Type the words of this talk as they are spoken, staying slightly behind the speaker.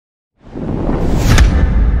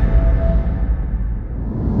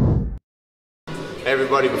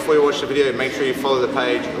everybody, before you watch the video, make sure you follow the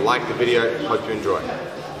page, like the video. Hope you enjoy.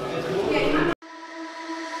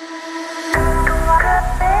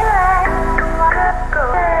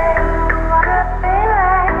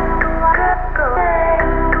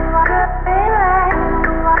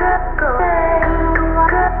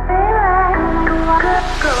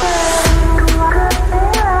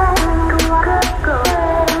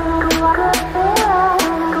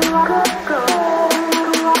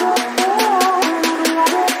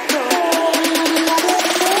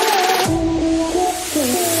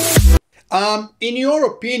 In your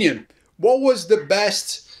opinion, what was the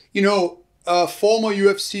best, former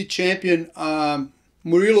UFC champion,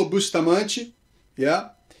 Murilo Bustamante? Yeah.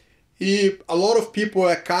 A lot of people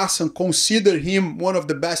at Carson consider him one of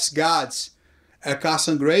the best guards at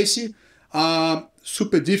Carson Gracie.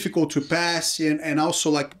 Super difficult to pass and also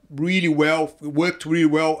like really well, worked really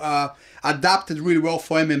well, adapted really well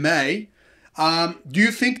for MMA. Do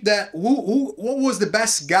you think that, what was the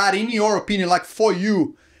best guard in your opinion, like for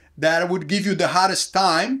you, that would give you the hardest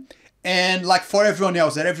time, and like for everyone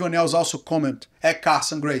else, that everyone else also comment at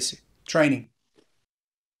Carson Gracie training?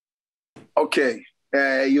 Okay,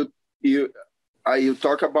 you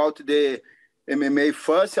talk about the MMA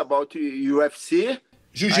first, about UFC.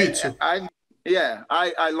 Jiu-Jitsu. I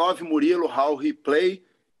love Murilo, how he play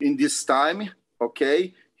in this time.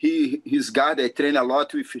 Okay, his guard, I train a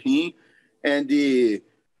lot with him, and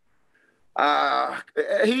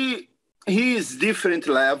he is different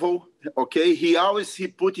level. Okay, he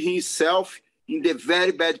put himself in the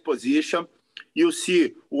very bad position. You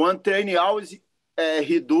see, one training always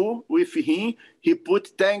he do with him, he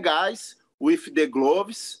put 10 guys with the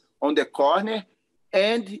gloves on the corner,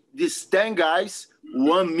 and these 10 guys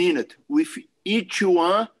 1 minute with each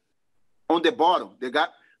one on the bottom. The guy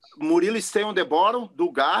Murilo stay on the bottom,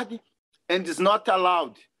 do guard, and is not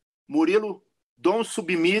allowed. Murilo don't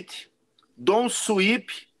submit, don't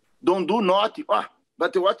sweep, don't do nothing.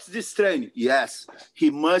 But what's this training? Yes,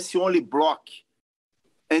 he must only block,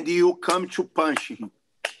 and you come to punch him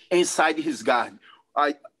inside his guard.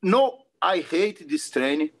 I hate this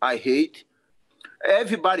training. I hate.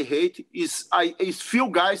 Everybody hate. Is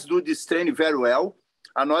few guys do this training very well.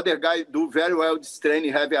 Another guy do very well this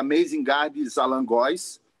training, have amazing guard, is Alan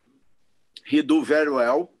Goyce. He do very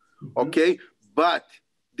well, okay? But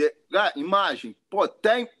the guy, imagine,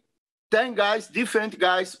 10 guys, different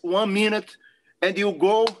guys, 1 minute, and you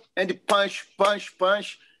go and punch,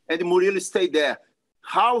 and Murilo stay there.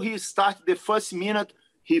 How he start the first minute,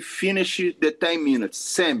 he finish the 10 minutes,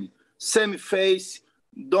 same face,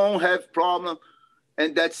 don't have problem,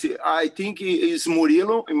 and that's it. I think it is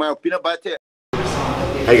Murilo, in my opinion, but...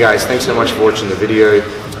 Hey guys, thanks so much for watching the video.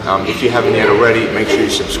 If you haven't yet already, make sure you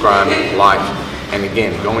subscribe, like, and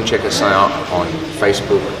again, go and check us out on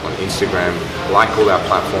Facebook, on Instagram, like all our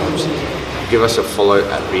platforms. Give us a follow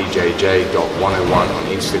at bjj.101 on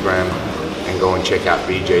Instagram, and go and check out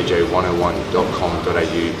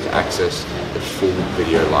bjj101.com.au to access the full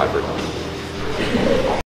video library.